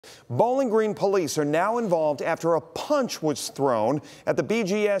Bowling Green police are now involved after a punch was thrown at the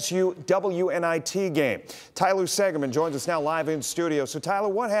BGSU WNIT game. Tyler Segerman joins us now live in studio. So Tyler,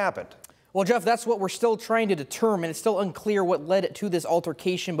 what happened? Well, Jeff, that's what we're still trying to determine. It's still unclear what led to this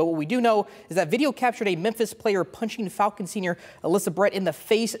altercation, but what we do know is that video captured a Memphis player punching Falcon senior Elissa in the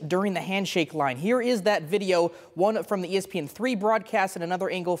face during the handshake line. Here is that video, one from the ESPN3 broadcast and another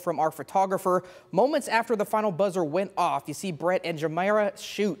angle from our photographer. Moments after the final buzzer went off, you see Brett and Jamirah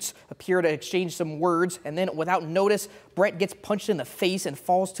Schutz appear to exchange some words, and then without notice, Brett gets punched in the face and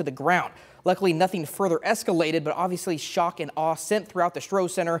falls to the ground. Luckily, nothing further escalated, but obviously shock and awe sent throughout the Stroh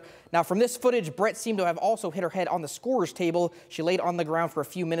Center. Now, from this footage, Brett seemed to have also hit her head on the scorer's table. She laid on the ground for a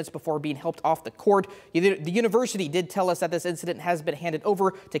few minutes before being helped off the court. The university did tell us that this incident has been handed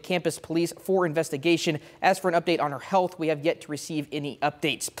over to campus police for investigation. As for an update on her health, we have yet to receive any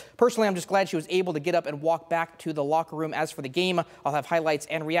updates. Personally, I'm just glad she was able to get up and walk back to the locker room. As for the game, I'll have highlights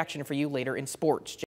and reaction for you later in sports.